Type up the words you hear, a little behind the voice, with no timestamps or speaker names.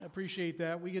appreciate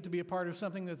that. We get to be a part of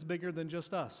something that's bigger than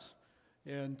just us.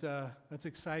 And that's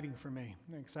exciting for me.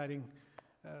 Exciting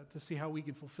to see how we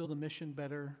can fulfill the mission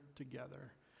better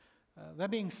together. That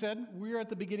being said, we're at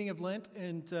the beginning of Lent,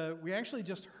 and we actually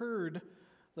just heard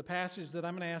the passage that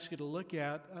I'm going to ask you to look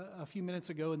at a few minutes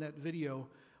ago in that video.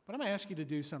 But I'm going to ask you to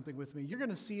do something with me. You're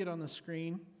going to see it on the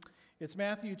screen. It's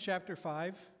Matthew chapter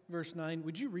 5, verse 9.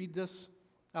 Would you read this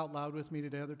out loud with me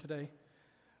together today?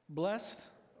 Blessed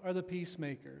are the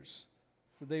peacemakers,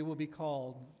 for they will be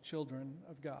called children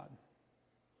of God.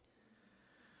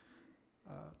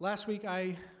 Last week,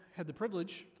 I had the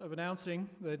privilege of announcing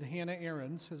that Hannah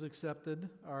Ahrens has accepted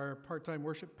our part-time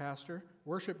worship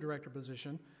director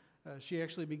position. She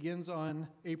actually begins on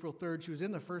April 3rd. She was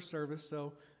in the first service,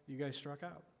 so you guys struck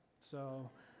out.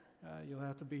 So you'll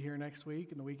have to be here next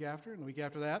week and the week after and the week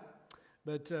after that.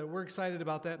 But we're excited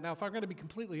about that. Now, if I'm going to be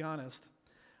completely honest,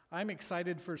 I'm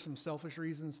excited for some selfish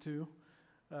reasons too.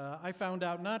 I found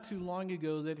out not too long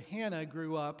ago that Hannah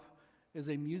grew up as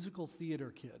a musical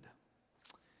theater kid.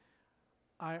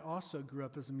 I also grew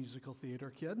up as a musical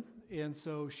theater kid, and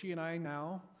so she and I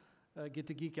now get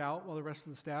to geek out while the rest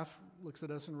of the staff looks at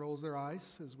us and rolls their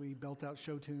eyes as we belt out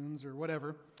show tunes or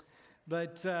whatever.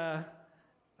 But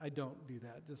I don't do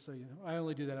that, just so you know. I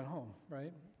only do that at home,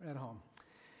 right? At home.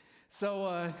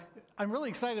 So I'm really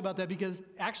excited about that because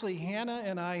actually Hannah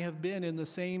and I have been in the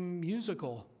same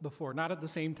musical before. Not at the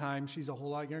same time. She's a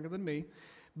whole lot younger than me.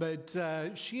 But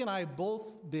she and I have both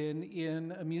been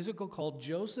in a musical called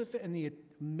Joseph and the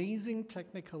Amazing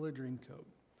Technicolor Dreamcoat.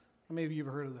 How many of you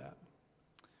have heard of that?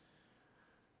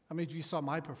 How many of you saw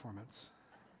my performance?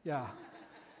 Yeah.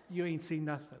 You ain't seen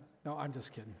nothing. No, I'm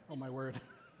just kidding. Oh, my word.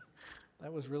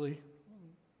 That was really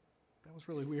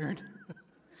weird.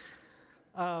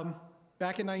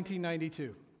 Back in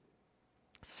 1992,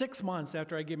 6 months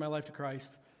after I gave my life to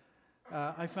Christ,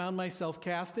 I found myself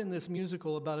cast in this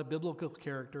musical about a biblical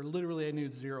character. Literally, I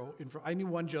knew zero. I knew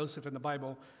one Joseph in the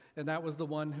Bible, and that was the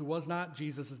one who was not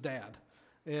Jesus' dad.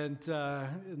 And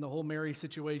in the whole Mary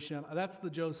situation, that's the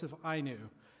Joseph I knew.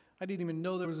 I didn't even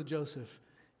know there was a Joseph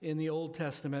in the Old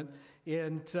Testament.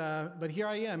 And but here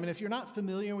I am. And if you're not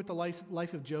familiar with the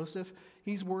life of Joseph,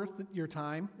 he's worth your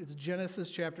time. It's Genesis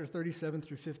chapter 37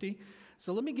 through 50.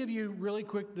 So let me give you really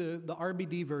quick the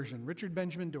RBD version, Richard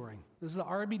Benjamin Doring. This is the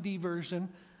RBD version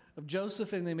of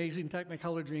Joseph and the Amazing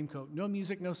Technicolor Dreamcoat. No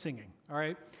music, no singing, all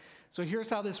right? So here's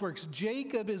how this works.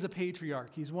 Jacob is a patriarch.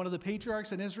 He's one of the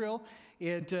patriarchs in Israel,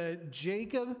 and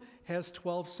Jacob has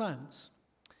 12 sons.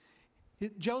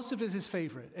 Joseph is his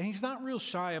favorite, and he's not real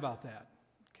shy about that.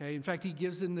 Okay, in fact, he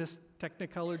gives him this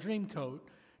Technicolor Dreamcoat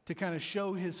to kind of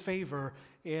show his favor,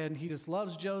 and he just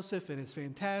loves Joseph, and it's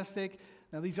fantastic.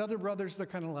 Now, these other brothers, they're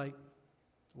kind of like,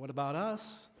 what about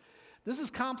us? This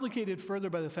is complicated further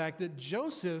by the fact that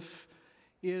Joseph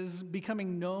is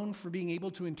becoming known for being able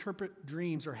to interpret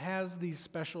dreams or has these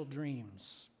special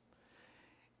dreams.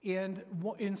 And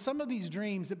in some of these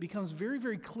dreams, it becomes very,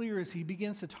 very clear as he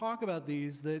begins to talk about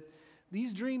these that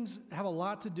these dreams have a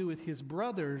lot to do with his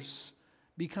brothers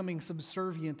becoming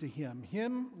subservient to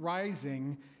him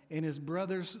rising and his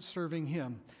brothers serving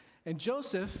him. And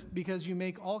Joseph, because you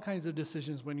make all kinds of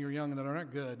decisions when you're young that are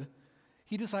not good,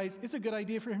 he decides it's a good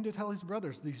idea for him to tell his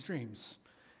brothers these dreams.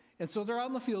 And so they're out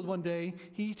in the field one day.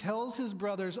 He tells his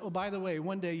brothers, oh, by the way,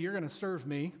 one day you're going to serve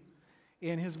me.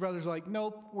 And his brothers are like,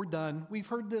 nope, we're done. We've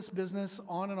heard this business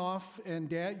on and off, and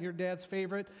Dad, you're Dad's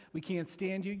favorite. We can't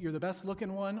stand you. You're the best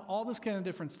looking one. All this kind of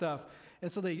different stuff.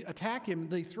 And so they attack him.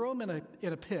 They throw him in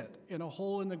a pit, in a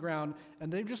hole in the ground,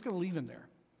 and they're just going to leave him there.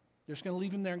 They're just going to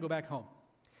leave him there and go back home.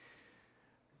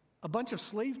 A bunch of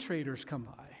slave traders come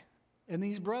by, and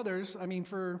these brothers,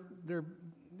 they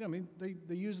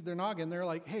use their noggin. They're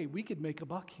like, hey, we could make a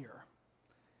buck here.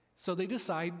 So they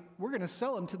decide we're going to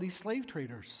sell him to these slave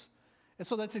traders. And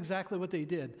so that's exactly what they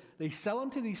did. They sell him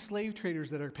to these slave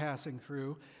traders that are passing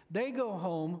through. They go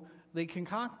home. They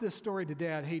concoct this story to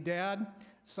Dad. Hey, Dad,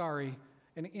 sorry,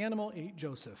 an animal ate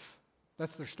Joseph.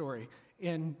 That's their story.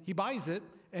 And he buys it,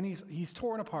 and he's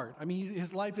torn apart. I mean,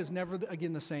 his life is never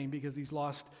again the same because he's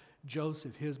lost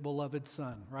Joseph, his beloved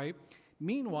son, right?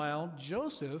 Meanwhile,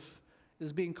 Joseph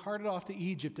is being carted off to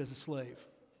Egypt as a slave.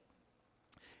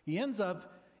 He ends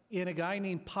up in a guy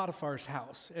named Potiphar's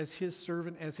house as his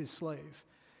servant, as his slave.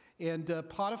 And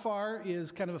Potiphar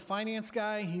is kind of a finance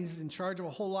guy. He's in charge of a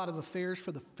whole lot of affairs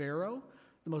for the Pharaoh,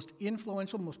 the most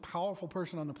influential, most powerful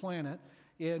person on the planet.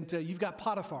 And you've got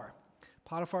Potiphar.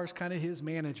 Potiphar's kind of his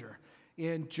manager.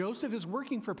 And Joseph is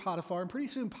working for Potiphar, and pretty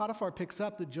soon Potiphar picks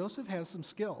up that Joseph has some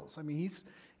skills. I mean,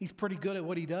 he's pretty good at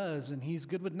what he does, and he's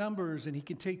good with numbers, and he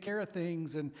can take care of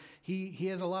things, and he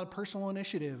has a lot of personal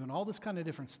initiative and all this kind of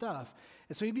different stuff.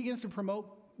 And so he begins to promote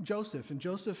Joseph, and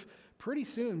Joseph pretty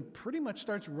soon pretty much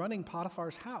starts running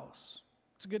Potiphar's house.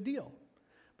 It's a good deal,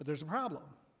 but there's a problem.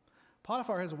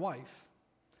 Potiphar has a wife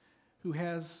who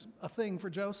has a thing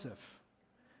for Joseph.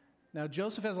 Now,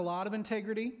 Joseph has a lot of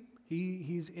integrity.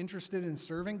 He's interested in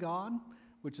serving God,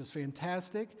 which is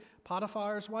fantastic.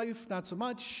 Potiphar's wife, not so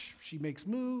much. She makes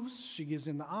moves. She gives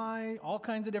him the eye, all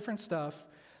kinds of different stuff.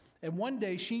 And one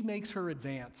day, she makes her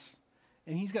advance.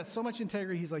 And he's got so much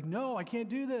integrity, he's like, no, I can't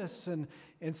do this.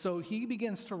 And so he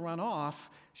begins to run off.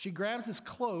 She grabs his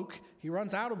cloak. He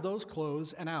runs out of those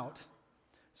clothes and out.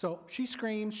 So she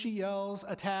screams, she yells,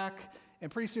 attack. And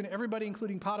pretty soon, everybody,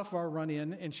 including Potiphar, run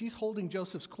in, and she's holding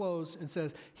Joseph's clothes and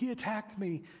says, he attacked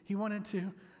me. He wanted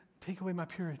to take away my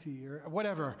purity or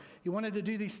whatever. He wanted to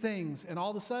do these things. And all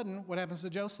of a sudden, what happens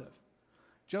to Joseph?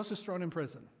 Joseph's thrown in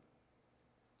prison.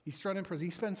 He's thrown in prison.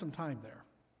 He spends some time there.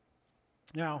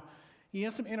 Now, he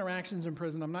has some interactions in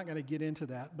prison. I'm not going to get into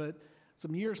that, but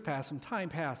some years pass, some time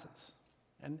passes.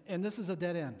 And this is a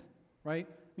dead end, right?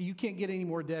 You can't get any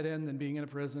more dead end than being in a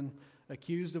prison,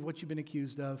 accused of what you've been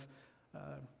accused of.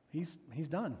 He's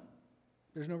done.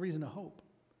 There's no reason to hope.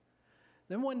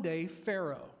 Then one day,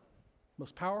 Pharaoh,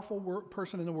 most powerful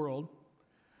person in the world,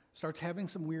 starts having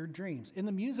some weird dreams. In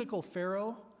the musical,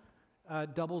 Pharaoh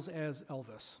doubles as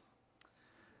Elvis.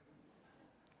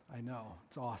 I know,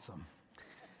 it's awesome.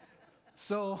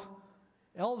 So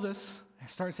Elvis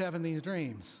starts having these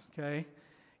dreams, okay?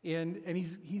 And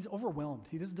he's overwhelmed.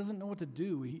 He just doesn't know what to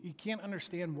do. He can't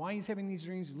understand why he's having these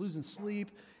dreams. He's losing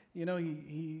sleep. You know,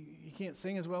 he can't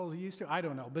sing as well as he used to. I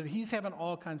don't know. But he's having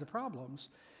all kinds of problems.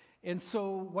 And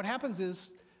so what happens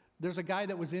is there's a guy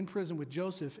that was in prison with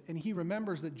Joseph, and he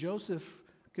remembers that Joseph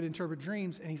could interpret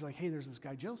dreams, and he's like, hey, there's this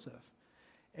guy Joseph.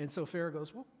 And so Pharaoh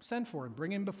goes, well, send for him.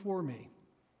 Bring him before me.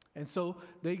 And so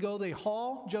they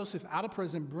haul Joseph out of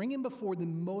prison, bring him before the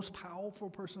most powerful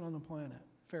person on the planet,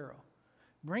 Pharaoh.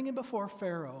 Bring him before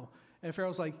Pharaoh. And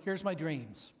Pharaoh's like, here's my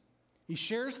dreams. He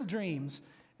shares the dreams,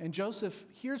 and Joseph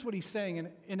hears what he's saying, and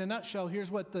in a nutshell, here's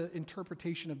what the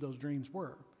interpretation of those dreams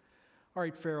were. All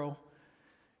right, Pharaoh,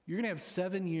 you're going to have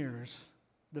 7 years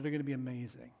that are going to be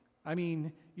amazing. I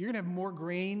mean, you're going to have more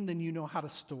grain than you know how to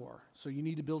store. So you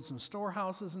need to build some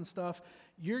storehouses and stuff.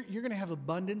 You're going to have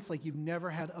abundance like you've never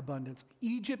had abundance.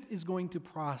 Egypt is going to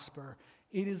prosper.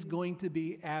 It is going to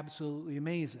be absolutely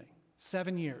amazing.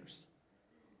 7 years.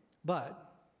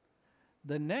 But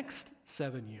the next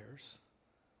 7 years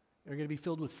are going to be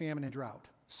filled with famine and drought.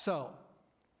 So,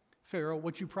 Pharaoh,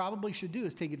 what you probably should do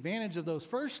is take advantage of those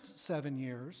first 7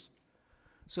 years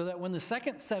so that when the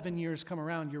second 7 years come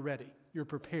around, you're ready. You're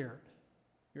prepared.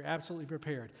 You're absolutely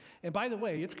prepared. And by the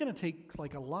way, it's going to take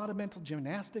like a lot of mental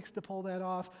gymnastics to pull that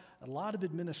off, a lot of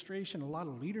administration, a lot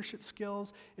of leadership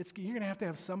skills. You're going to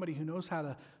have somebody who knows how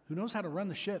to run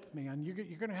the ship, man. You're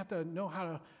going to have to know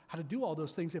how to do all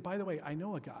those things. And by the way, I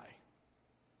know a guy.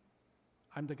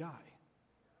 I'm the guy.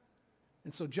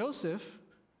 And so Joseph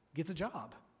gets a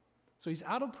job. So he's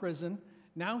out of prison.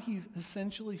 Now he's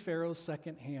essentially Pharaoh's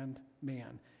second-hand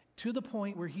man, to the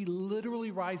point where he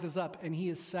literally rises up and he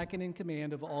is second in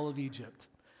command of all of Egypt.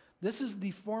 This is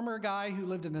the former guy who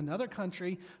lived in another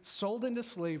country, sold into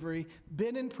slavery,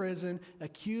 been in prison,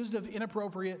 accused of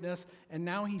inappropriateness, and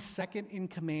now he's second in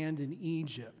command in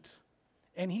Egypt.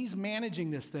 And he's managing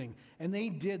this thing. And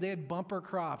they had bumper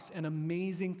crops and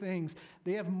amazing things.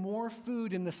 They have more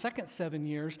food in the second 7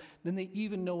 years than they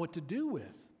even know what to do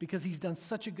with because he's done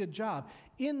such a good job.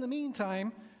 In the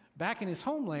meantime, back in his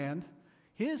homeland,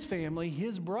 his family,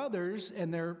 his brothers,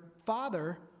 and their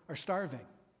father are starving.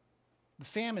 The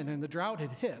famine and the drought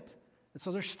had hit, and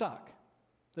so they're stuck.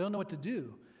 They don't know what to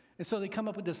do. And so they come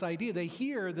up with this idea. They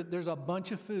hear that there's a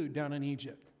bunch of food down in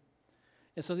Egypt.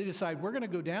 And so they decide, we're going to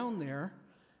go down there,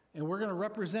 and we're going to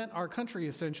represent our country,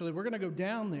 essentially. We're going to go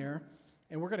down there,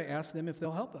 and we're going to ask them if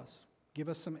they'll help us, give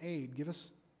us some aid, give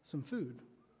us some food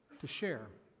to share.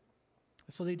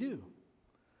 And so they do.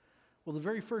 Well, the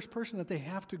very first person that they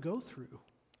have to go through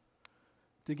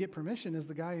to get permission is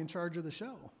the guy in charge of the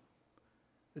show.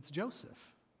 It's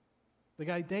Joseph, the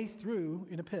guy they threw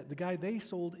in a pit, the guy they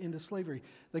sold into slavery,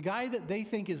 the guy that they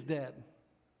think is dead.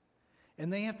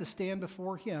 And they have to stand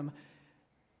before him.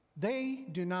 They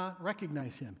do not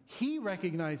recognize him. He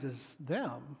recognizes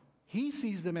them. He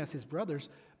sees them as his brothers,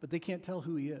 but they can't tell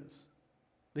who he is.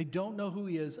 They don't know who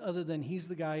he is other than he's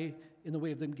the guy in the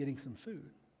way of them getting some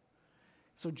food.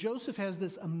 So Joseph has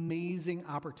this amazing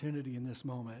opportunity in this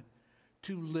moment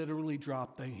to literally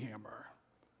drop the hammer.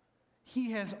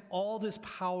 He has all this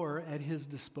power at his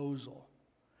disposal.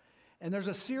 And there's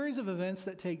a series of events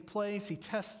that take place. He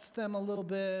tests them a little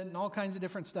bit and all kinds of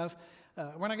different stuff.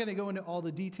 We're not going to go into all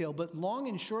the detail, but long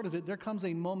and short of it, there comes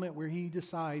a moment where he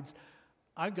decides,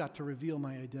 I've got to reveal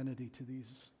my identity to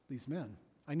these men.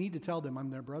 I need to tell them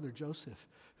I'm their brother Joseph,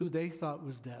 who they thought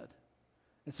was dead.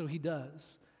 And so he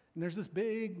does. And there's this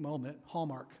big moment,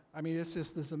 Hallmark. I mean, it's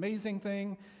just this amazing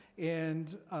thing.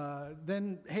 And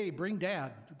then, hey, bring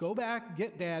Dad. Go back,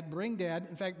 get Dad, bring Dad.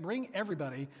 In fact, bring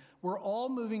everybody. We're all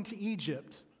moving to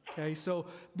Egypt. Okay, so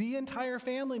the entire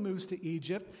family moves to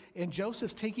Egypt, and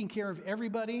Joseph's taking care of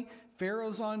everybody.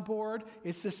 Pharaoh's on board.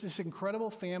 It's just this incredible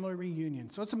family reunion.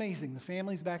 So it's amazing. The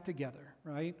family's back together,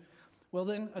 right? Well,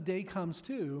 then a day comes,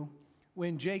 too,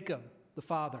 when Jacob, the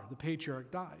father, the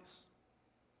patriarch, dies.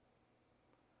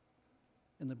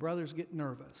 And the brothers get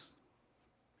nervous.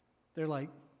 They're like,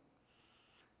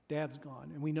 Dad's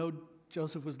gone. And we know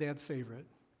Joseph was Dad's favorite.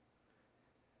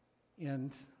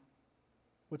 And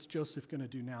what's Joseph going to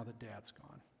do now that Dad's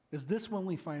gone? Is this when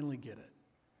we finally get it?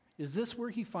 Is this where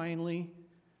he finally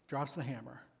drops the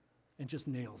hammer and just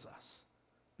nails us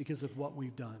because of what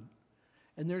we've done?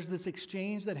 And there's this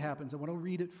exchange that happens. I want to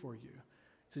read it for you.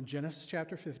 It's in Genesis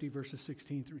chapter 50, verses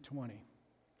 16 through 20.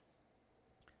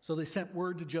 So they sent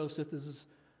word to Joseph. This is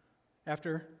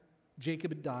after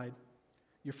Jacob had died.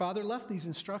 Your father left these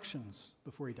instructions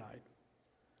before he died.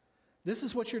 This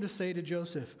is what you're to say to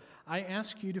Joseph. I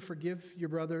ask you to forgive your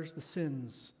brothers the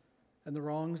sins and the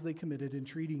wrongs they committed in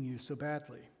treating you so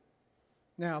badly.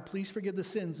 Now, please forgive the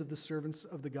sins of the servants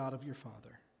of the God of your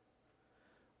father.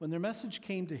 When their message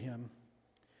came to him,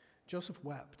 Joseph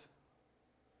wept.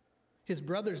 His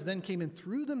brothers then came and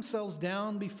threw themselves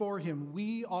down before him.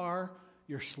 We are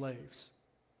your slaves.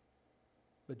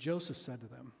 But Joseph said to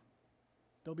them,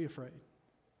 don't be afraid.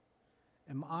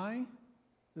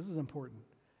 This is important,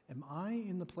 am I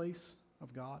in the place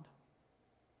of God?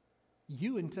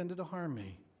 You intended to harm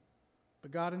me,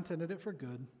 but God intended it for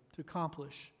good, to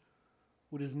accomplish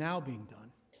what is now being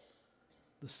done,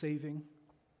 the saving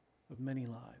of many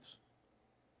lives.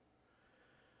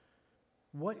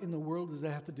 What in the world does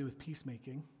that have to do with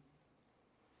peacemaking?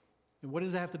 And what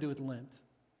does that have to do with Lent?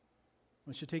 I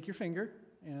want you to take your finger,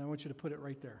 and I want you to put it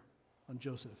right there on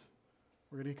Joseph.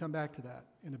 We're going to come back to that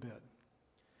in a bit.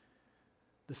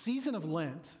 The season of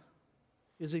Lent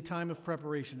is a time of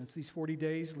preparation. It's these 40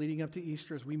 days leading up to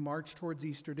Easter as we march towards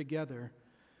Easter together.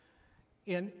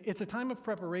 And it's a time of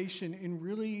preparation in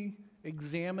really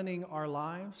examining our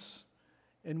lives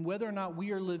and whether or not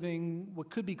we are living what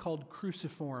could be called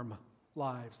cruciform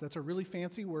lives. That's a really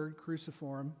fancy word,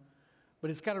 cruciform,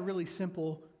 but it's got a really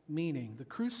simple meaning. The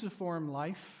cruciform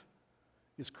life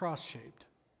is cross-shaped.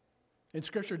 In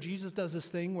Scripture, Jesus does this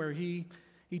thing where he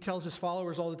tells his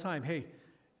followers all the time, hey,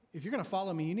 if you're going to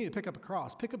follow me, you need to pick up a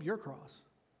cross. Pick up your cross.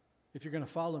 If you're going to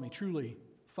follow me, truly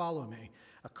follow me.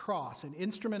 A cross, an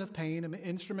instrument of pain, an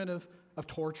instrument of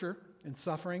torture and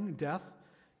suffering and death.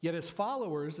 Yet as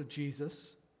followers of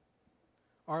Jesus,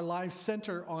 our lives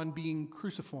center on being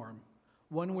cruciform,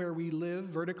 one where we live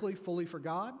vertically, fully for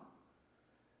God,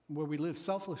 where we live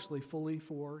selflessly, fully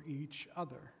for each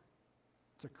other.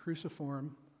 It's a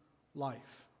cruciform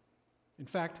life. In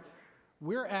fact,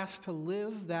 we're asked to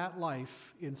live that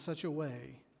life in such a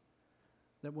way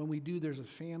that when we do, there's a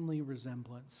family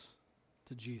resemblance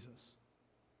to Jesus.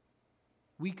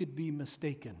 We could be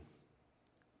mistaken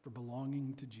for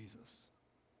belonging to Jesus,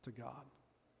 to God.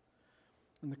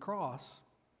 And that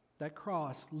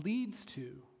cross leads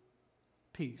to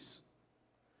peace.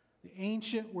 The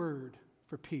ancient word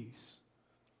for peace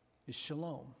is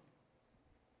shalom.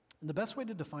 And the best way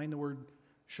to define the word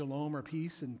shalom or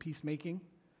peace and peacemaking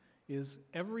is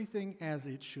everything as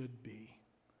it should be.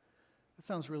 That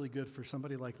sounds really good for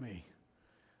somebody like me.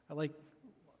 I like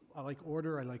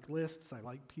order, I like lists, I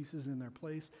like pieces in their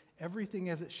place. Everything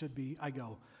as it should be, I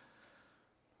go,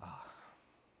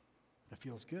 that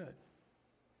feels good.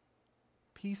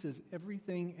 Peace is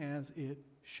everything as it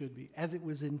should be, as it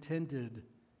was intended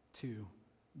to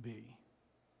be.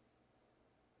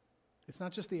 It's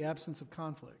not just the absence of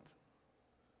conflict.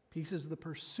 Peace is the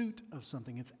pursuit of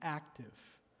something. It's active.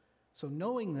 So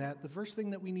knowing that, the first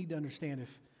thing that we need to understand,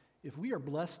 if we are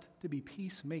blessed to be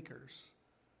peacemakers,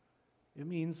 it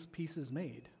means peace is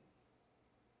made.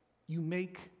 You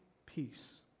make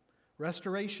peace.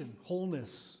 Restoration,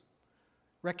 wholeness,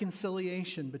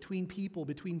 reconciliation between people,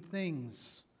 between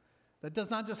things. That does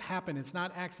not just happen. It's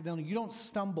not accidental. You don't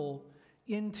stumble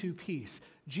into peace.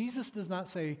 Jesus does not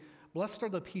say, blessed are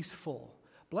the peaceful.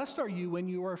 Blessed are you when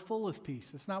you are full of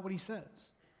peace. That's not what he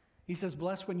says. He says,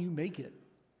 blessed when you make it.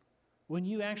 when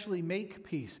you actually make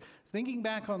peace. Thinking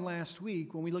back on last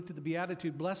week when we looked at the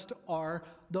Beatitude, blessed are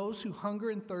those who hunger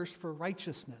and thirst for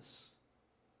righteousness.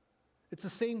 It's the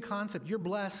same concept. You're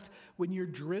blessed when you're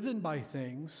driven by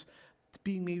things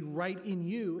being made right in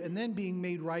you and then being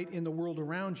made right in the world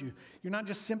around you. You're not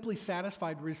just simply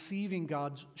satisfied receiving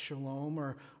God's shalom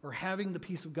or having the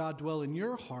peace of God dwell in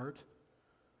your heart.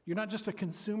 You're not just a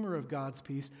consumer of God's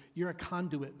peace. You're a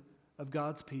conduit of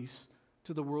God's peace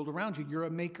to the world around you. You're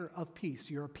a maker of peace.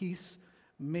 You're a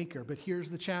peacemaker. But here's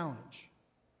the challenge.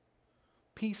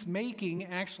 Peacemaking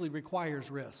actually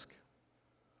requires risk.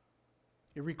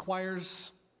 It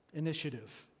requires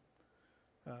initiative,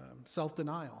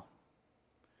 self-denial.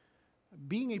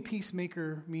 Being a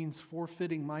peacemaker means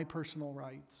forfeiting my personal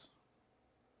rights,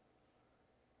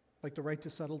 like the right to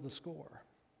settle the score.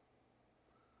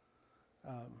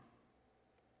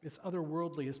 It's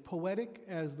otherworldly, as poetic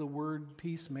as the word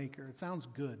peacemaker. It sounds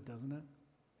good, doesn't it?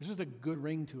 There's just a good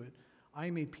ring to it. I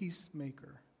am a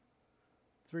peacemaker.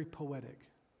 It's very poetic.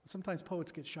 Sometimes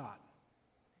poets get shot.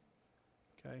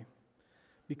 Okay?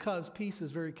 Because peace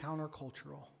is very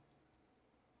countercultural.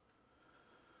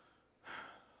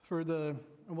 And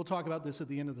we'll talk about this at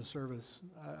the end of the service.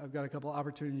 I've got a couple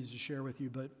opportunities to share with you,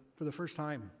 but for the first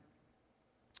time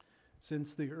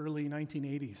since the early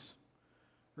 1980s,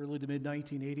 early to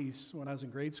mid-1980s when I was in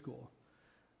grade school,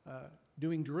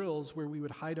 doing drills where we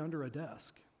would hide under a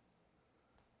desk.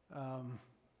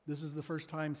 This is the first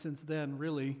time since then,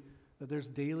 really, that there's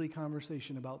daily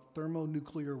conversation about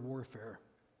thermonuclear warfare.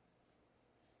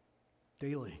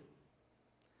 Daily.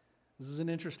 This is an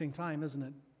interesting time, isn't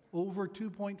it? Over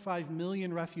 2.5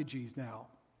 million refugees now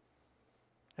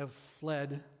have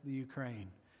fled the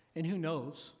Ukraine. And who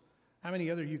knows how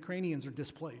many other Ukrainians are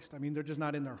displaced. I mean, they're just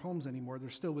not in their homes anymore. They're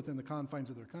still within the confines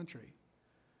of their country.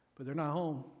 But they're not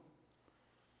home.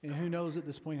 And who knows at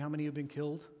this point how many have been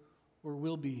killed or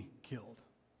will be killed.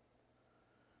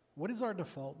 What is our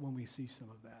default when we see some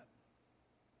of that?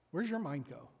 Where's your mind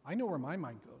go? I know where my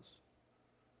mind goes.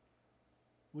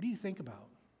 What do you think about?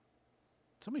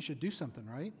 Somebody should do something,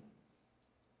 right?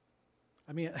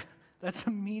 I mean, that's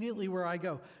immediately where I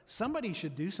go. Somebody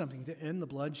should do something to end the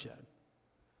bloodshed.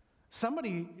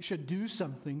 Somebody should do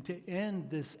something to end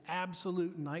this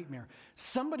absolute nightmare.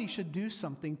 Somebody should do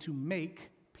something to make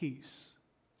peace.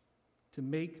 To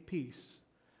make peace.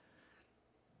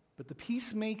 But the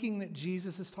peacemaking that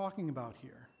Jesus is talking about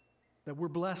here, that we're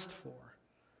blessed for,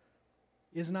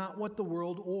 is not what the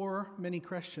world or many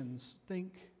Christians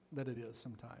think that it is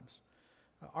sometimes.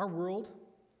 Our world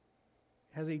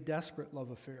has a desperate love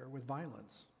affair with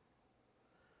violence.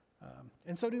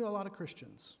 And so do a lot of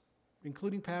Christians,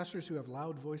 including pastors who have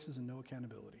loud voices and no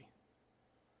accountability.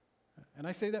 And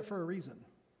I say that for a reason.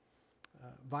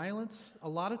 Violence, a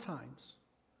lot of times,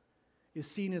 is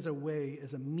seen as a way,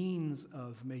 as a means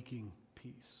of making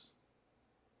peace.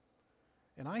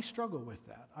 And I struggle with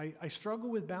that. I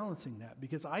struggle with balancing that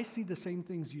because I see the same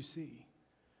things you see.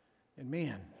 And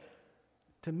man,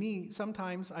 to me,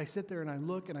 sometimes I sit there and I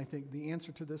look and I think the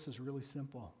answer to this is really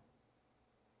simple.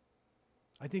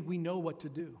 I think we know what to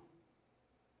do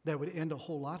that would end a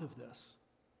whole lot of this.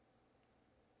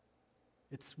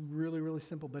 It's really, really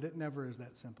simple, but it never is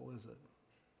that simple, is it?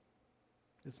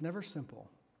 It's never simple.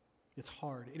 It's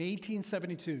hard. In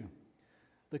 1872,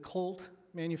 the Colt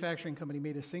Manufacturing Company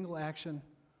made a single-action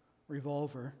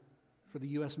revolver for the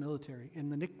U.S. military,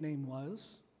 and the nickname was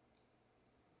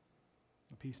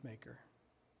a peacemaker.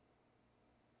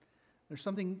 There's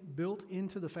something built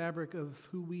into the fabric of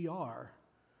who we are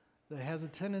that has a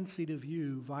tendency to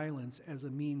view violence as a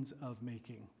means of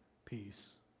making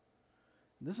peace.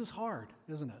 And this is hard,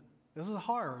 isn't it? This is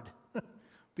hard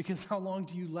because how long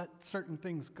do you let certain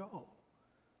things go?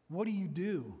 What do you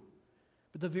do?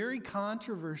 But the very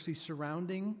controversy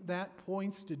surrounding that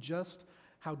points to just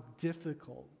how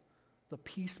difficult the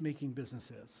peacemaking business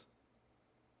is.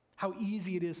 How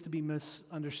easy it is to be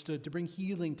misunderstood, to bring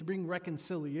healing, to bring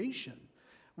reconciliation,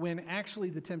 when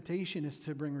actually the temptation is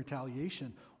to bring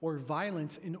retaliation or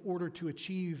violence in order to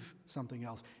achieve something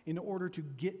else, in order to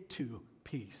get to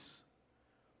peace.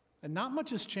 And not much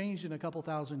has changed in a couple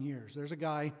thousand years. There's a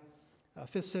guy,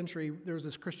 5th century, there was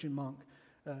this Christian monk,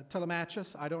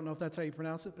 Telemachus. I don't know if that's how you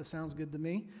pronounce it, but it sounds good to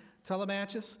me.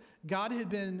 Telemachus, God had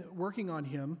been working on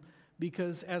him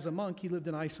because as a monk, he lived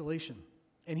in isolation.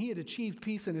 And he had achieved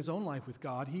peace in his own life with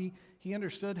God. He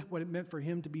understood what it meant for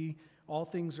him to be, all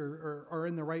things are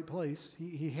in the right place.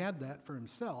 He had that for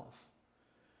himself.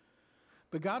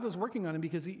 But God was working on him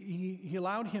because he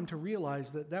allowed him to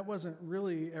realize that wasn't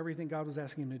really everything God was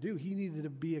asking him to do. He needed to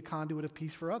be a conduit of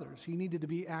peace for others. He needed to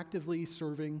be actively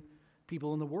serving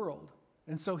people in the world.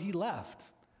 And so he left.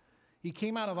 He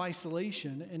came out of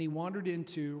isolation and he wandered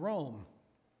into Rome.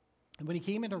 And when he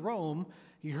came into Rome,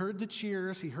 he heard the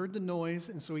cheers, he heard the noise,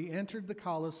 and so he entered the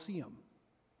Colosseum.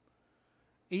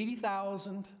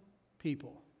 80,000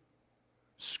 people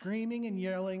screaming and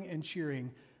yelling and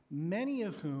cheering, many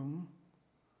of whom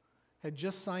had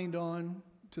just signed on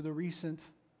to the recent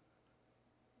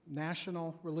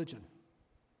national religion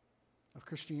of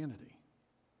Christianity.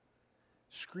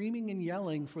 Screaming and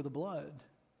yelling for the blood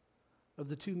of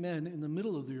the two men in the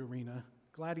middle of the arena,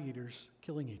 gladiators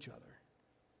killing each other.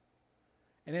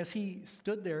 And as he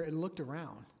stood there and looked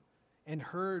around and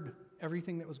heard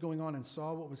everything that was going on and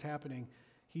saw what was happening,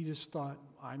 he just thought,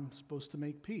 I'm supposed to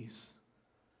make peace.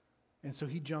 And so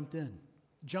he jumped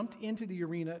into the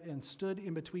arena and stood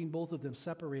in between both of them,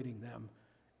 separating them,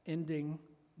 ending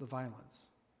the violence.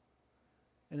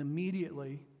 And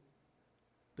immediately,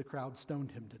 the crowd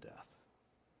stoned him to death.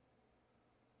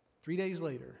 3 days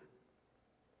later,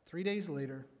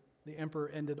 the emperor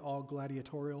ended all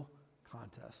gladiatorial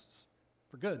contests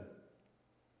for good.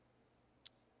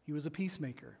 He was a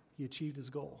peacemaker. He achieved his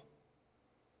goal.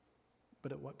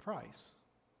 But at what price?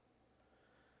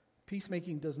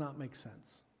 Peacemaking does not make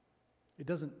sense. It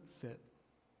doesn't fit.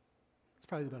 It's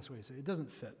probably the best way to say it. It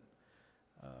doesn't fit.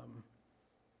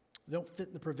 They don't fit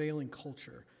in the prevailing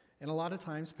culture. And a lot of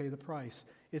times pay the price.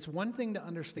 It's one thing to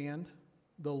understand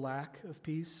the lack of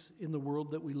peace in the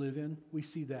world that we live in. We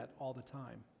see that all the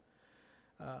time.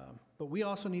 But we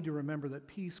also need to remember that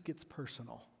peace gets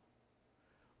personal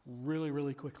really,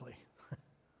 really quickly.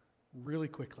 Really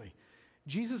quickly.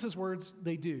 Jesus' words,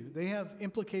 they do. They have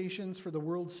implications for the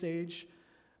world stage.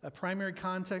 A primary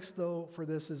context, though, for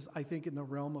this is, I think, in the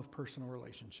realm of personal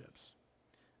relationships.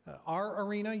 Our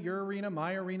arena, your arena,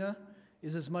 my arena,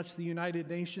 is as much the United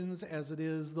Nations as it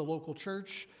is the local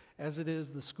church, as it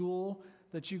is the school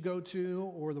that you go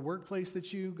to or the workplace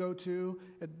that you go to.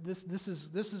 This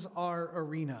is our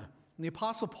arena. And the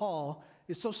Apostle Paul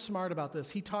is so smart about this.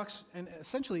 He talks and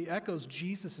essentially echoes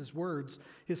Jesus' words,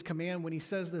 his command when he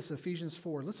says this, Ephesians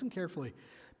 4. Listen carefully.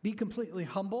 Be completely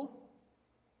humble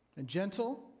and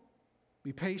gentle.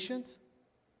 Be patient,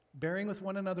 bearing with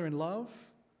one another in love.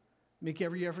 Make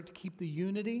every effort to keep the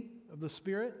unity of the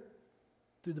Spirit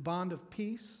through the bond of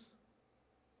peace.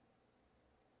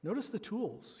 Notice the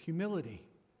tools, humility.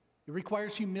 It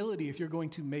requires humility if you're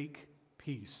going to make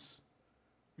peace.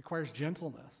 It requires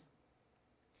gentleness.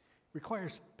 It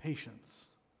requires patience.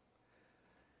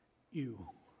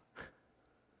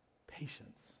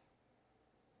 Patience.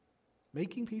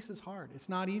 Making peace is hard. It's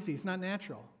not easy. It's not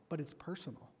natural, but it's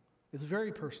personal. It's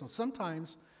very personal.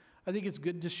 Sometimes I think it's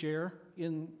good to share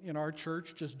in our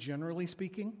church, just generally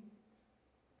speaking,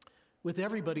 with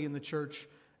everybody in the church,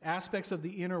 aspects of the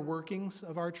inner workings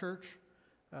of our church,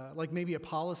 like maybe a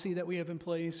policy that we have in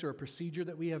place or a procedure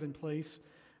that we have in place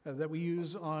that we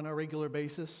use on a regular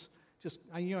basis. Just,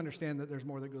 you understand that there's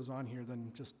more that goes on here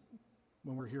than just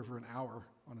when we're here for an hour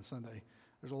on a Sunday.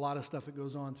 There's a lot of stuff that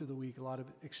goes on through the week, a lot of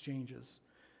exchanges.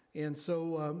 And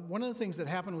so one of the things that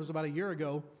happened was about a year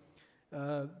ago,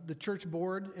 the church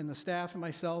board and the staff and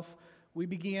myself, we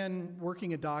began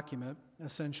working a document,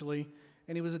 essentially,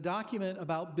 and it was a document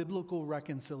about biblical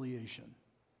reconciliation.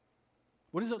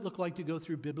 What does it look like to go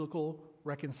through biblical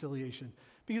reconciliation?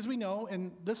 Because we know,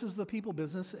 and this is the people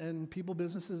business, and people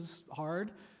business is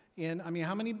hard. And I mean,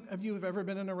 how many of you have ever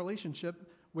been in a relationship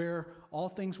where all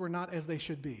things were not as they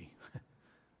should be?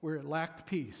 Where it lacked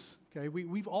peace? Okay,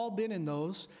 we've all been in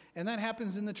those, and that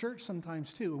happens in the church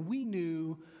sometimes too. And we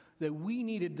knew that we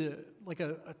needed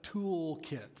a tool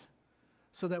kit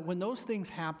so that when those things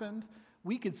happened,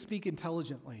 we could speak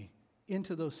intelligently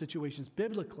into those situations,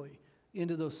 biblically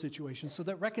into those situations, so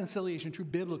that reconciliation, true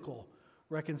biblical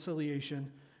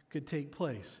reconciliation, could take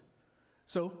place.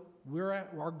 So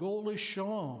our goal is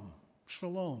shalom.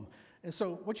 And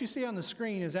so what you see on the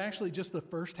screen is actually just the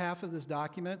first half of this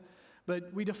document,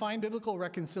 but we define biblical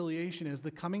reconciliation as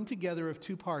the coming together of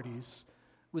two parties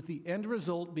with the end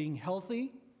result being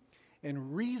healthy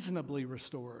and reasonably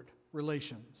restored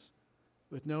relations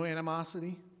with no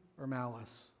animosity or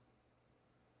malice.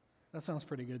 That sounds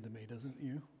pretty good to me, doesn't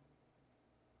you?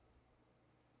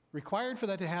 Required for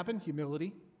that to happen,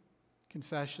 humility,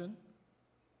 confession,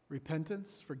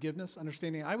 repentance, forgiveness,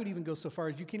 understanding. I would even go so far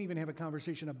as you can't even have a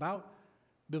conversation about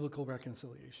biblical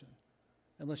reconciliation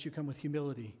unless you come with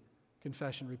humility,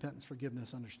 confession, repentance,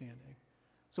 forgiveness, understanding.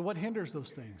 So what hinders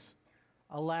those things?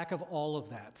 A lack of all of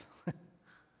that.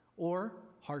 Or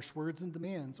harsh words and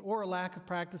demands, or a lack of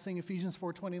practicing Ephesians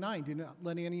 4:29. Do not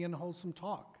let any unwholesome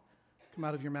talk come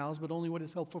out of your mouths, but only what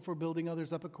is helpful for building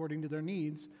others up according to their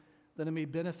needs, that it may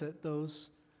benefit those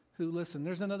who listen.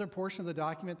 There's another portion of the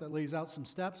document that lays out some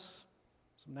steps,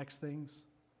 some next things.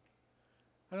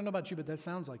 I don't know about you, but that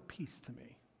sounds like peace to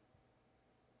me.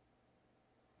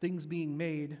 Things being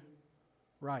made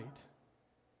right.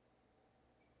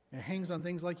 It hangs on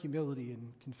things like humility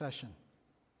and confession,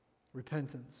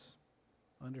 repentance,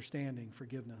 understanding,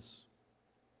 forgiveness,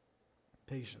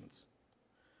 patience.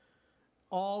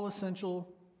 All essential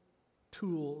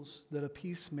tools that a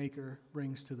peacemaker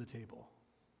brings to the table.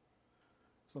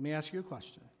 So let me ask you a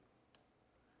question.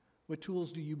 What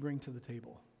tools do you bring to the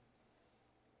table?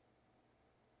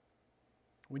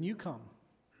 When you come,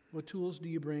 what tools do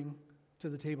you bring to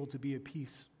the table to be a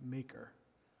peacemaker?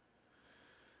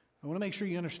 I want to make sure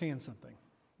you understand something,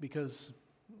 because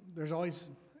there's always,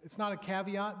 it's not a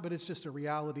caveat, but it's just a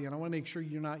reality, and I want to make sure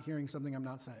you're not hearing something I'm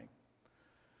not saying.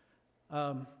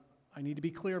 I need to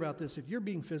be clear about this. If you're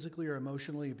being physically or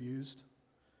emotionally abused,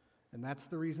 and that's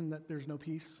the reason that there's no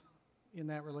peace in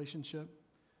that relationship,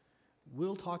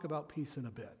 we'll talk about peace in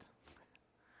a bit.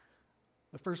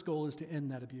 The first goal is to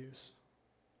end that abuse.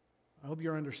 I hope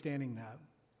you're understanding that.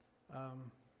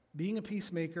 Being a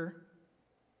peacemaker,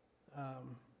 it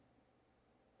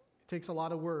takes a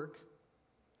lot of work,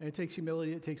 and it takes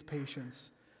humility, it takes patience.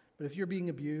 But if you're being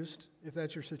abused, if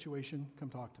that's your situation, come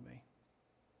talk to me.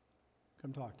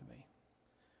 Come talk to me.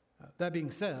 That being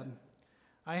said,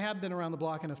 I have been around the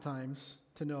block enough times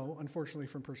to know, unfortunately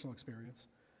from personal experience,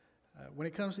 when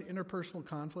it comes to interpersonal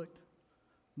conflict,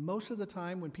 most of the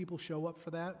time when people show up for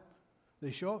that,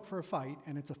 they show up for a fight,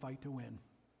 and it's a fight to win.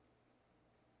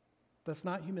 That's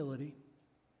not humility.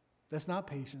 That's not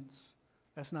patience.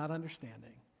 That's not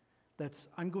understanding. That's,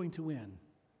 I'm going to win,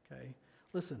 okay?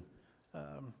 Listen,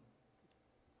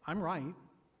 I'm right.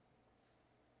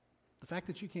 The fact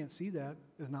that you can't see that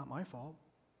is not my fault.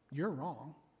 You're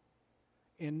wrong.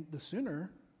 And the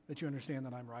sooner that you understand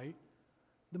that I'm right,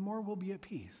 the more we'll be at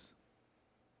peace.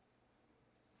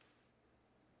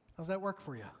 How's that work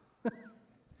for you?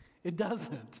 It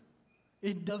doesn't.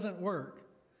 It doesn't work.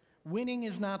 Winning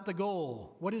is not the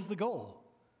goal. What is the goal?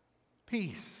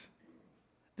 Peace.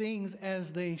 Things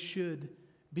as they should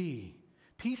be.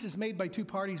 Peace is made by two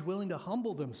parties willing to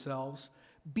humble themselves,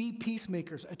 be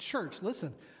peacemakers. A church,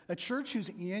 listen, a church whose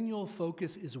annual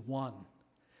focus is one,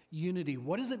 unity.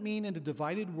 What does it mean in a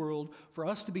divided world for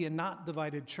us to be a not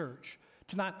divided church?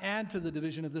 To not add to the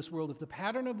division of this world. If the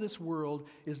pattern of this world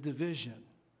is division,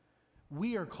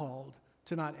 we are called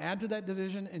to not add to that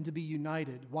division and to be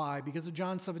united. Why? Because of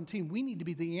John 17. We need to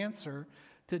be the answer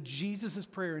to Jesus'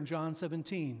 prayer in John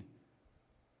 17,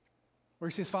 where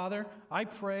he says, Father, I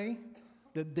pray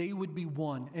that they would be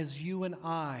one as you and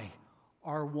I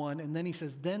are one. And then he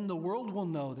says, then the world will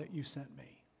know that you sent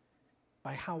me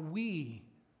by how we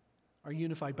are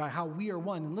unified, by how we are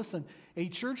one. And listen, a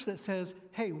church that says,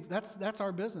 hey, that's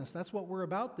our business. That's what we're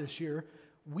about this year.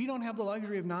 We don't have the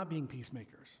luxury of not being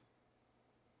peacemakers.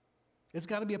 It's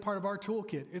got to be a part of our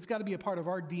toolkit. It's got to be a part of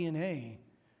our DNA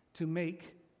to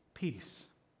make peace.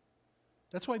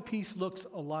 That's why peace looks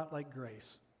a lot like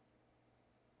grace.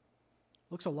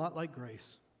 Looks a lot like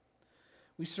grace.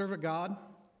 We serve a God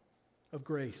of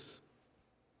grace.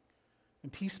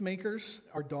 And peacemakers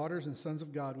are daughters and sons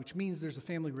of God, which means there's a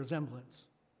family resemblance.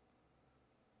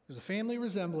 There's a family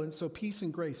resemblance, so peace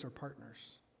and grace are partners.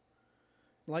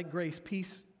 Like grace,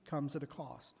 peace comes at a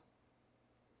cost.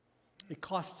 It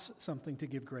costs something to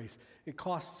give grace. It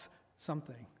costs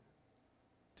something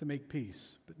to make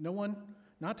peace. But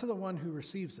not to the one who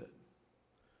receives it.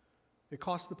 It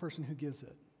costs the person who gives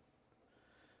it.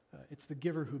 It's the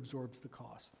giver who absorbs the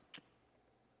cost.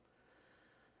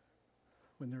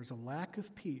 When there's a lack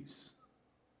of peace,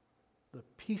 the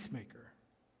peacemaker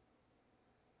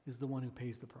is the one who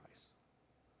pays the price.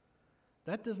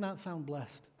 That does not sound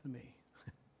blessed to me.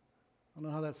 I don't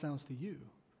know how that sounds to you.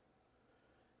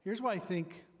 Here's why I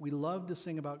think we love to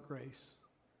sing about grace,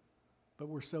 but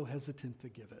we're so hesitant to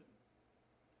give it.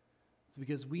 It's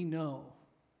because we know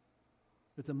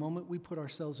that the moment we put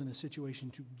ourselves in a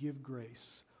situation to give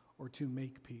grace or to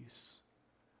make peace,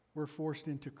 we're forced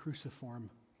into cruciform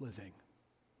living.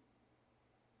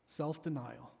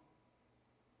 Self-denial,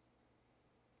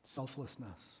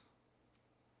 selflessness,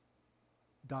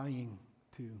 dying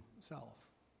to self.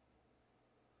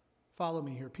 Follow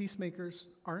me here. Peacemakers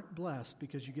aren't blessed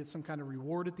because you get some kind of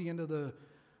reward at the end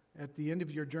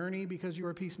of your journey because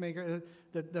you're a peacemaker.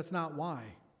 That's not why.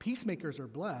 Peacemakers are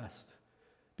blessed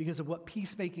because of what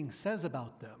peacemaking says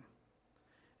about them.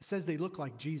 It says they look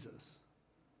like Jesus.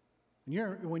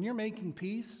 When you're making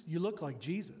peace, you look like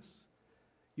Jesus.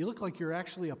 You look like you're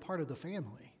actually a part of the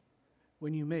family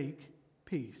when you make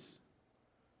peace.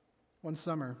 One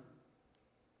summer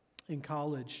in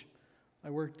college, I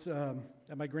worked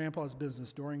at my grandpa's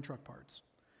business, Doring Truck Parts.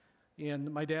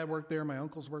 And my dad worked there, my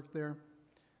uncles worked there,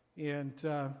 and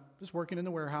just working in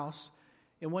the warehouse.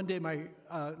 And one day,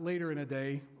 later in a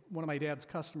day, one of my dad's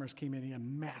customers came in. He had a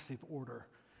massive order,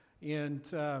 and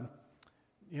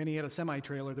he had a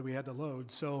semi-trailer that we had to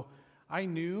load. So I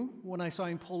knew when I saw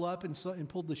him pull up and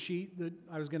pulled the sheet that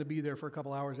I was going to be there for a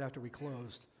couple hours after we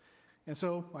closed. And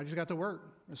so I just got to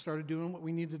work and started doing what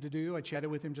we needed to do. I chatted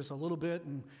with him just a little bit,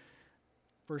 and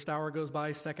first hour goes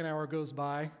by, second hour goes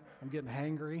by. I'm getting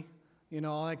hangry,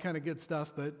 all that kind of good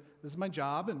stuff. But this is my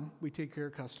job, and we take care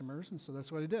of customers, and so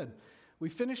that's what I did. We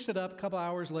finished it up a couple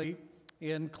hours late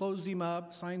and closed him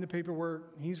up, signed the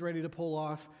paperwork. He's ready to pull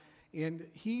off. And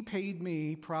he paid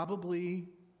me probably,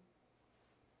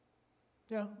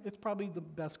 it's probably the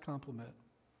best compliment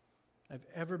I've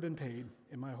ever been paid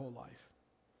in my whole life.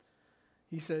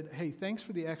 He said, "Hey, thanks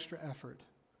for the extra effort.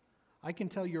 I can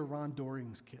tell you're Ron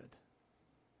Doring's kid."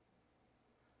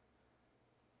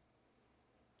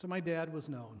 So my dad was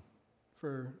known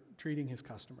for treating his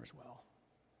customers well.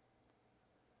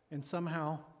 And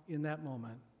somehow, in that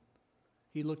moment,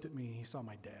 he looked at me, he saw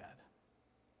my dad.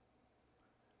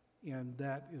 And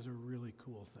that is a really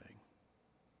cool thing.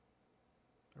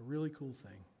 A really cool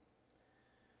thing.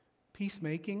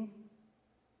 Peacemaking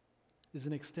is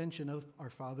an extension of our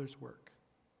Father's work.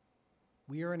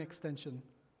 We are an extension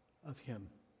of Him.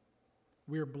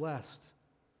 We are blessed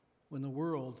when the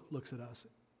world looks at us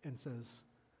and says,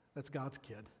 "That's God's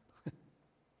kid."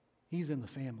 He's in the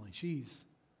family. She's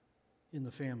in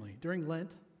the family. During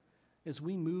Lent, as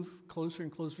we move closer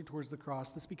and closer towards the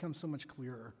cross, this becomes so much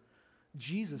clearer.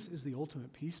 Jesus is the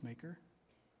ultimate peacemaker.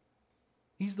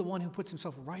 He's the one who puts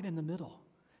himself right in the middle.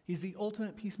 He's the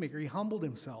ultimate peacemaker. He humbled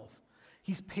himself.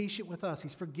 He's patient with us.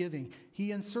 He's forgiving.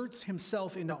 He inserts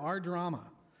himself into our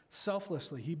drama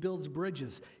selflessly. He builds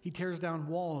bridges. He tears down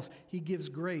walls. He gives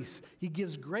grace. He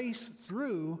gives grace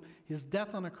through his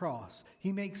death on a cross.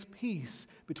 He makes peace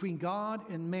between God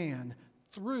and man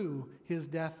through his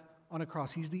death on a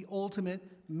cross. He's the ultimate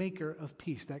maker of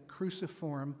peace, that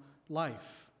cruciform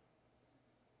life.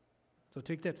 So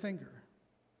take that finger.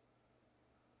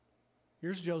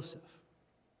 Here's Joseph.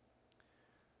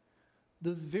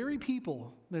 The very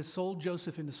people that sold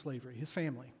Joseph into slavery, his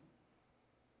family,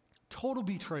 total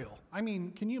betrayal. I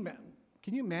mean, can you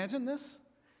imagine this?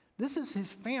 This is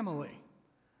his family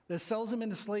that sells him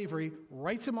into slavery,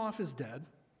 writes him off as dead,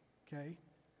 okay?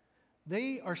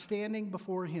 They are standing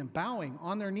before him, bowing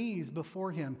on their knees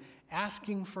before him,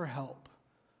 asking for help.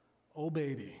 Oh,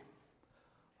 baby,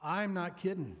 I'm not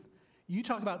kidding. You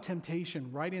talk about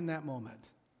temptation right in that moment.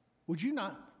 Would you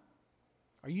not?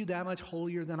 Are you that much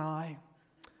holier than I?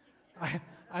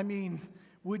 I mean,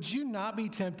 would you not be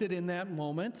tempted in that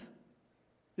moment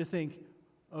to think,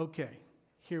 okay,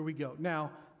 here we go.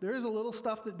 Now, there is a little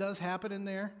stuff that does happen in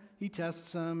there. He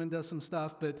tests them and does some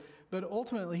stuff, but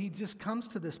ultimately he just comes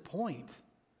to this point.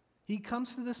 He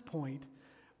comes to this point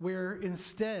where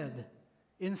instead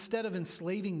of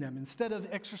enslaving them, instead of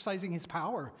exercising his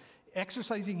power,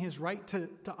 exercising his right to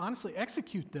honestly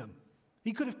execute them,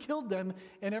 he could have killed them,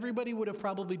 and everybody would have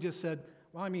probably just said,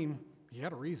 well, I mean, he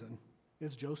had a reason.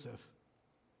 It's Joseph.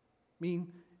 I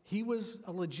mean, he was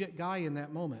a legit guy in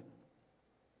that moment.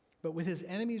 But with his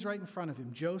enemies right in front of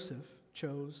him, Joseph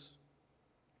chose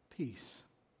peace.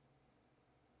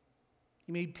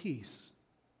 He made peace.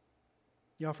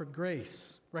 He offered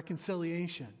grace,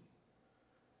 reconciliation,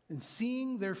 and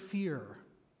seeing their fear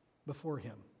before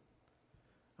him.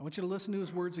 I want you to listen to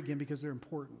his words again because they're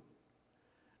important.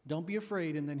 Don't be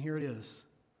afraid, and then here it is.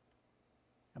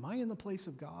 Am I in the place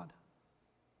of God?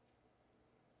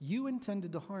 You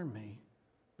intended to harm me,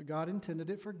 but God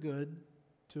intended it for good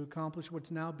to accomplish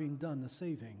what's now being done, the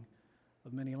saving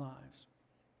of many lives.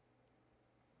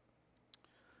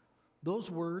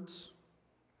 Those words,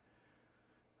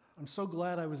 I'm so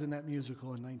glad I was in that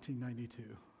musical in 1992.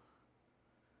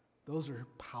 Those are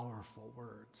powerful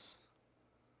words.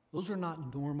 Those are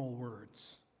not normal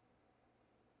words.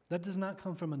 That does not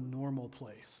come from a normal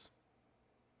place.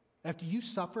 After you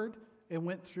suffered and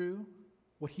went through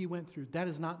what he went through, that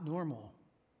is not normal.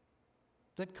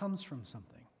 That comes from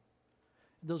something.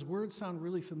 Those words sound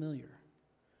really familiar.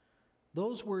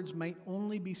 Those words might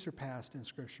only be surpassed in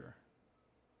Scripture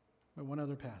by one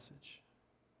other passage.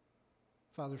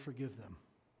 Father, forgive them.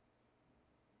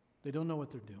 They don't know what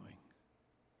they're doing.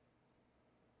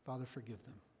 Father, forgive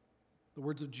them. The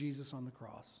words of Jesus on the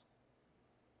cross.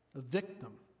 A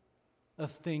victim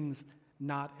of things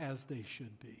not as they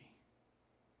should be.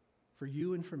 For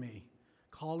you and for me,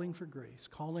 calling for grace,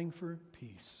 calling for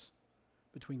peace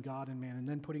between God and man, and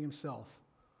then putting himself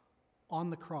on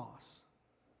the cross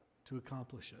to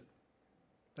accomplish it.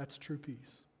 That's true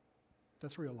peace.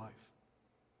 That's real life.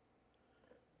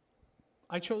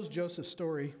 I chose Joseph's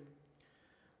story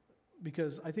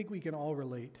because I think we can all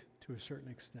relate to a certain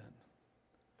extent.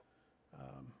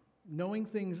 Knowing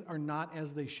things are not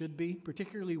as they should be,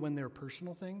 particularly when they're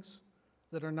personal things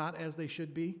that are not as they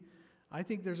should be, I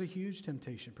think there's a huge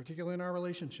temptation, particularly in our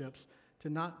relationships, to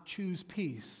not choose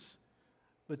peace,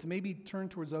 but to maybe turn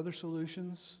towards other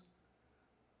solutions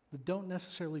that don't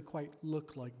necessarily quite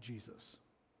look like Jesus,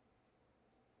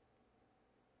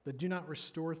 that do not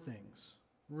restore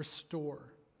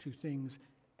to things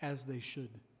as they should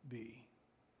be,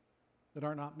 that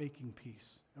are not making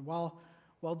peace. And while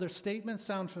their statements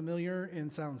sound familiar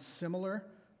and sound similar,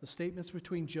 the statements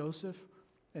between Joseph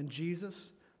and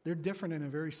Jesus, they're different in a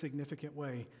very significant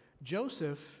way.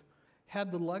 Joseph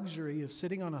had the luxury of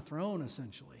sitting on a throne,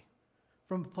 essentially,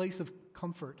 from a place of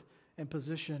comfort and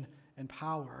position and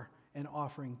power and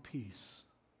offering peace.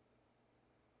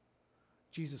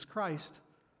 Jesus Christ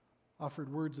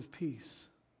offered words of peace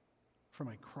from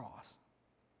a cross.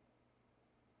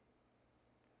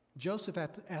 Joseph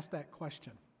asked that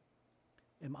question,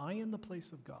 am I in the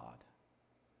place of God?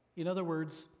 In other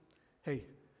words, hey,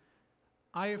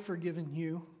 I have forgiven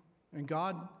you, and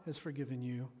God has forgiven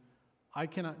you. I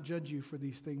cannot judge you for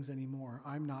these things anymore.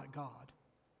 I'm not God.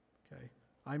 Okay?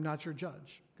 I'm not your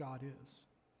judge. God is.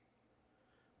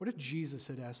 What if Jesus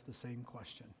had asked the same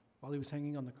question while he was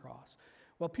hanging on the cross?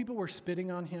 While people were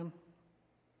spitting on him,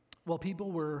 while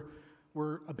people were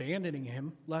abandoning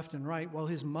him left and right, while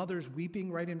his mother's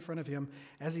weeping right in front of him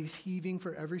as he's heaving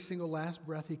for every single last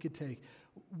breath he could take,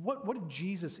 what if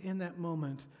Jesus in that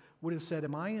moment would have said,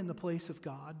 am I in the place of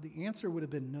God? The answer would have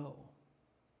been no.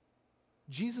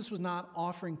 Jesus was not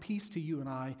offering peace to you and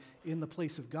I in the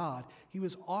place of God. He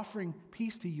was offering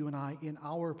peace to you and I in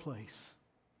our place,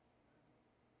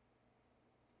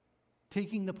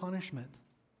 taking the punishment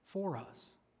for us,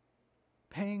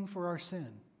 paying for our sin.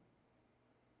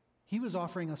 He was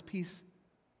offering us peace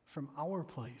from our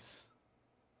place,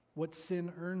 what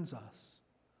sin earns us.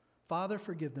 Father,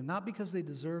 forgive them, not because they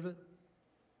deserve it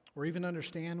or even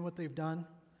understand what they've done,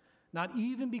 not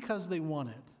even because they want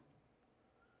it,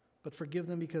 but forgive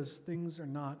them because things are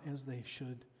not as they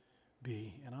should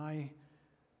be. And I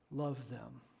love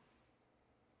them.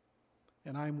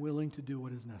 And I'm willing to do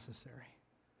what is necessary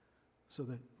so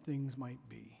that things might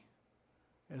be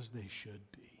as they should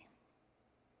be.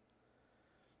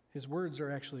 His words are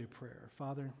actually a prayer.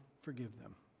 Father, forgive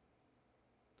them.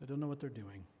 They don't know what they're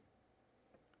doing.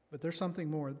 But there's something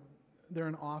more. They're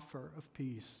an offer of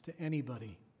peace to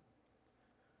anybody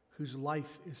whose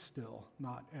life is still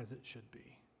not as it should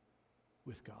be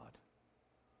with God.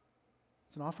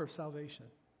 It's an offer of salvation.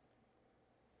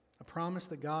 A promise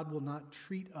that God will not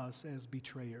treat us as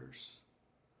betrayers,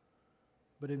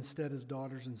 but instead as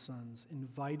daughters and sons,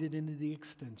 invited into the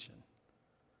extension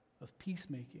of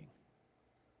peacemaking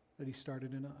that he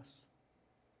started in us.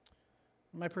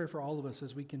 My prayer for all of us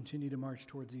as we continue to march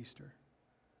towards Easter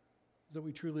is that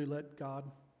we truly let God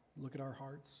look at our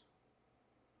hearts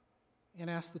and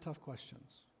ask the tough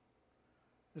questions.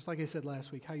 Just like I said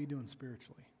last week, how are you doing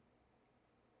spiritually?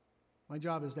 My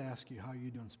job is to ask you, how are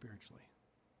you doing spiritually?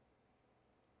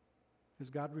 Has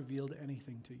God revealed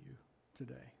anything to you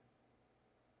today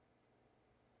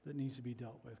that needs to be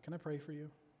dealt with? Can I pray for you?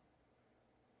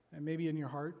 And maybe in your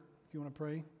heart, if you want to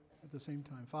pray at the same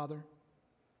time. Father,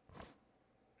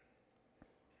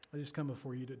 I just come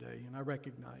before you today, and I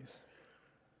recognize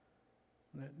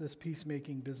that this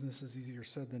peacemaking business is easier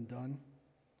said than done.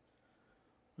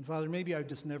 And Father, maybe I've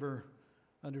just never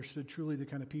understood truly the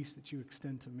kind of peace that you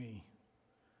extend to me.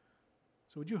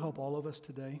 So would you help all of us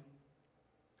today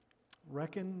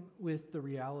reckon with the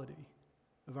reality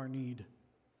of our need,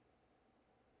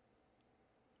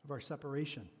 of our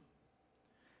separation,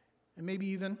 and maybe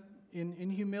even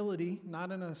in humility,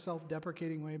 not in a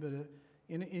self-deprecating way, but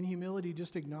in humility,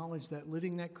 just acknowledge that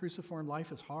living that cruciform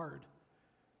life is hard.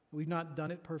 We've not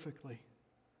done it perfectly.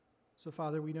 So,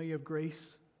 Father, we know you have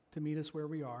grace to meet us where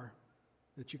we are,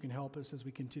 that you can help us as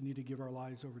we continue to give our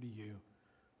lives over to you,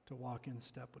 to walk in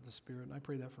step with the Spirit. And I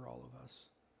pray that for all of us.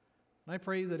 And I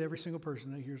pray that every single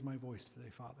person that hears my voice today,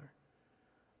 Father,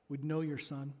 would know your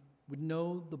Son, would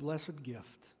know the blessed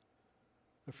gift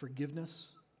of forgiveness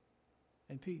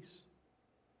and peace.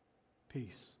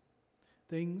 Peace.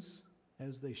 Things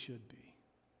as they should be.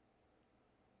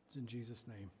 It's in Jesus'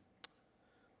 name.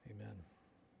 Amen.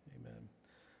 Amen.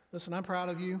 Listen, I'm proud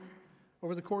of you.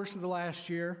 Over the course of the last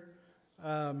year,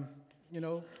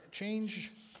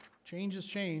 change is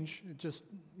change. It just,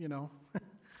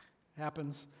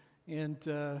 happens.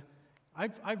 And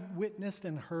I've witnessed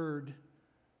and heard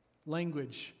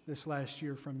language this last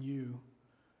year from you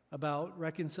about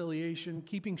reconciliation,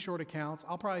 keeping short accounts.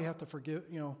 I'll probably have to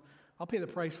I'll pay the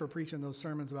price for preaching those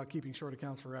sermons about keeping short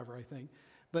accounts forever, I think.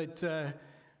 But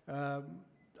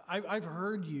I've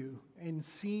heard you and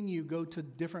seen you go to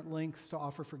different lengths to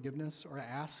offer forgiveness or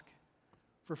ask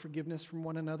for forgiveness from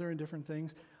one another in different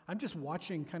things. I'm just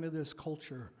watching kind of this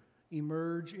culture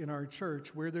emerge in our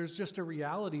church where there's just a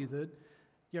reality that,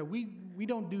 we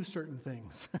don't do certain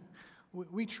things.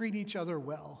 We treat each other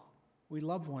well. We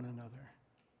love one another.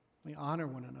 We honor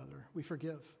one another. We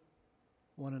forgive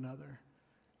one another.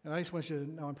 And I just want you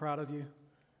to know I'm proud of you,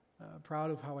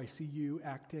 proud of how I see you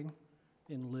acting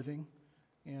and living,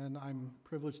 and I'm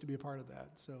privileged to be a part of that.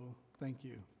 So thank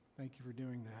you. Thank you for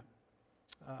doing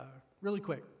that. Really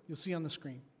quick, you'll see on the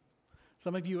screen.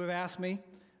 Some of you have asked me,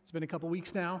 it's been a couple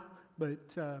weeks now,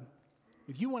 but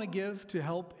if you want to give to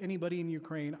help anybody in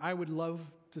Ukraine, I would love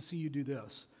to see you do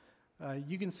this.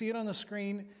 You can see it on the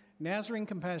screen, Nazarene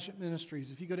Compassionate Ministries.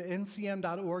 If you go to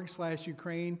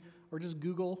ncm.org/Ukraine or just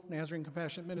Google Nazarene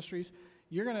Compassionate Ministries,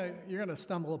 you're gonna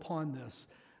stumble upon this.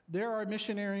 There are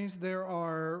missionaries, there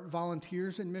are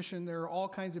volunteers in mission, there are all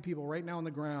kinds of people right now on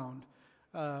the ground,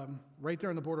 right there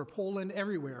on the border of Poland,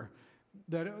 everywhere,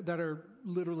 that are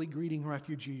literally greeting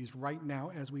refugees right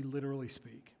now as we literally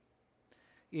speak.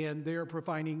 And they're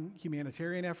providing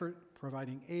humanitarian effort,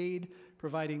 providing aid,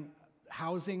 providing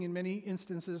housing in many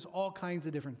instances, all kinds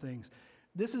of different things.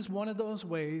 This is one of those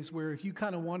ways where if you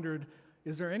kind of wondered,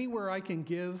 is there anywhere I can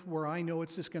give where I know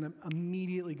it's just going to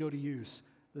immediately go to use?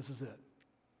 This is it.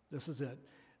 This is it.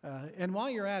 And while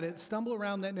you're at it, stumble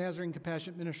around that Nazarene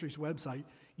Compassionate Ministries website.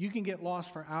 You can get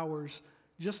lost for hours,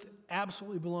 just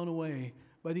absolutely blown away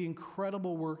by the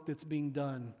incredible work that's being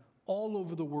done all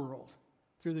over the world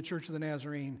through the Church of the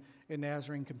Nazarene and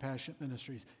Nazarene Compassionate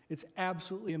Ministries. It's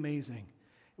absolutely amazing.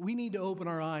 We need to open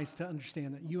our eyes to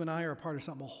understand that you and I are a part of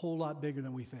something a whole lot bigger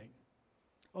than we think.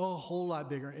 Oh, a whole lot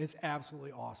bigger. It's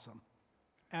absolutely awesome.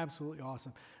 Absolutely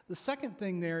awesome. The second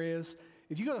thing there is,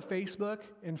 if you go to Facebook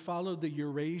and follow the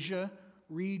Eurasia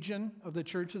region of the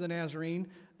Church of the Nazarene,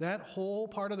 that whole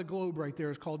part of the globe right there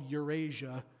is called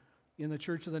Eurasia in the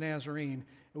Church of the Nazarene.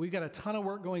 And we've got a ton of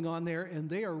work going on there, and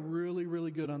they are really,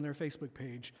 really good on their Facebook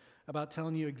page about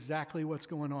telling you exactly what's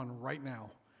going on right now.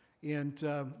 And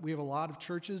we have a lot of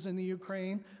churches in the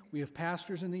Ukraine. We have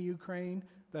pastors in the Ukraine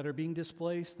that are being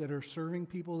displaced, that are serving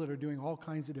people, that are doing all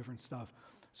kinds of different stuff.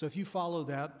 So if you follow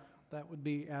that, that would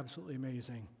be absolutely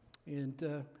amazing.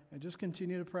 And just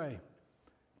continue to pray.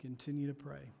 Continue to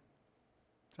pray.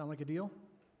 Sound like a deal?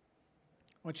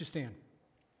 Why don't you stand?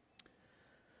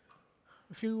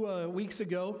 A few weeks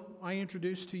ago, I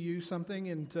introduced to you something,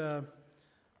 and I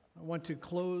want to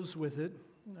close with it.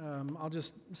 I'll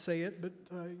just say it, but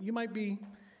you might be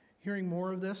hearing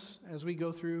more of this as we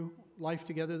go through life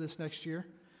together this next year.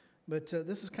 But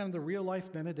this is kind of the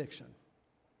real-life benediction.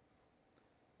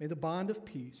 May the bond of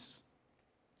peace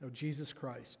of Jesus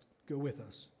Christ go with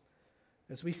us.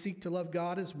 As we seek to love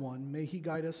God as one, may He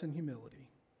guide us in humility,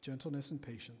 gentleness, and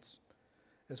patience.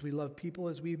 As we love people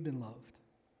as we've been loved,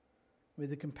 may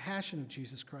the compassion of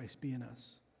Jesus Christ be in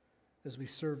us as we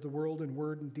serve the world in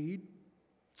word and deed.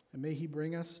 And may He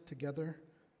bring us together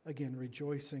again,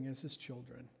 rejoicing as His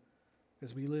children,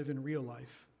 as we live in real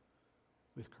life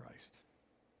with Christ.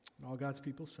 And all God's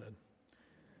people said,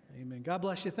 amen. God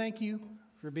bless you. Thank you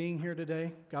for being here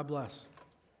today. God bless.